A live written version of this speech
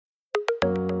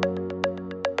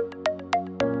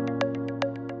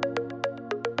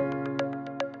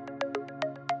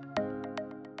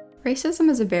Racism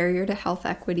is a barrier to health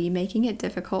equity, making it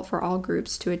difficult for all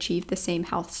groups to achieve the same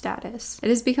health status. It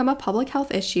has become a public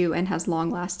health issue and has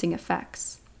long-lasting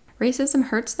effects. Racism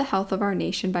hurts the health of our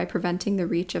nation by preventing the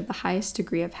reach of the highest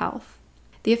degree of health.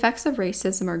 The effects of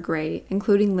racism are great,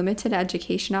 including limited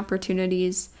education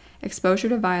opportunities, exposure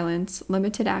to violence,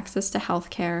 limited access to health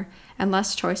care, and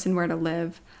less choice in where to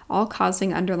live, all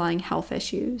causing underlying health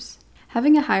issues.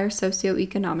 Having a higher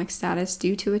socioeconomic status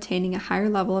due to attaining a higher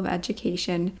level of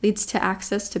education leads to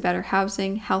access to better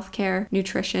housing, healthcare,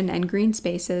 nutrition, and green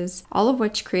spaces, all of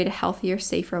which create a healthier,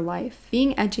 safer life.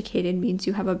 Being educated means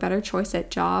you have a better choice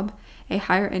at job, a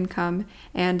higher income,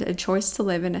 and a choice to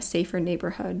live in a safer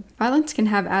neighborhood. Violence can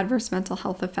have adverse mental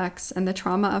health effects, and the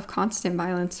trauma of constant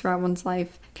violence throughout one's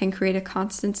life can create a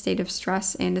constant state of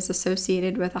stress and is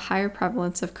associated with a higher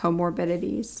prevalence of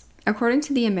comorbidities. According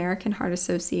to the American Heart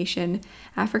Association,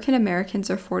 African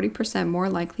Americans are 40% more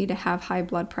likely to have high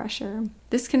blood pressure.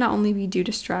 This can not only be due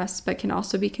to stress, but can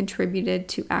also be contributed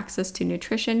to access to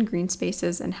nutrition, green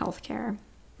spaces, and healthcare.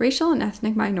 Racial and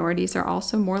ethnic minorities are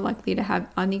also more likely to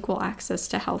have unequal access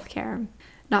to healthcare.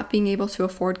 Not being able to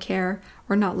afford care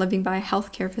or not living by a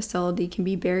healthcare facility can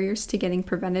be barriers to getting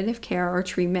preventative care or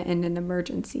treatment in an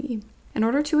emergency. In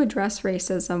order to address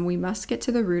racism, we must get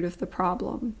to the root of the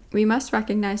problem. We must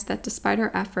recognize that despite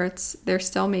our efforts, there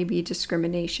still may be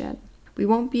discrimination. We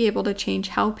won't be able to change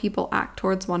how people act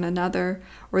towards one another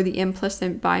or the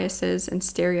implicit biases and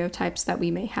stereotypes that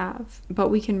we may have, but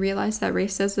we can realize that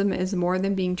racism is more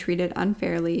than being treated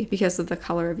unfairly because of the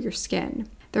color of your skin.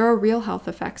 There are real health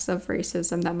effects of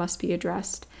racism that must be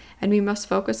addressed, and we must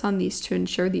focus on these to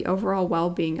ensure the overall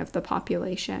well-being of the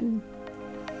population.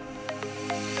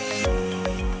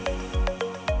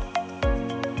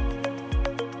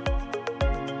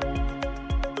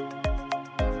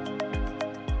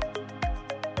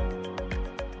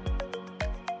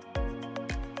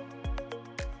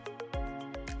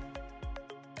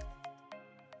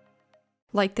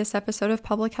 Like this episode of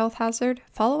Public Health Hazard?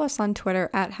 Follow us on Twitter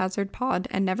 @HazardPod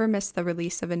and never miss the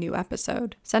release of a new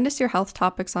episode. Send us your health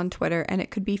topics on Twitter and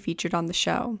it could be featured on the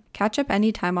show. Catch up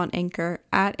anytime on Anchor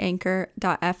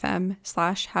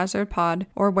 @anchor.fm/HazardPod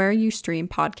or where you stream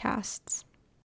podcasts.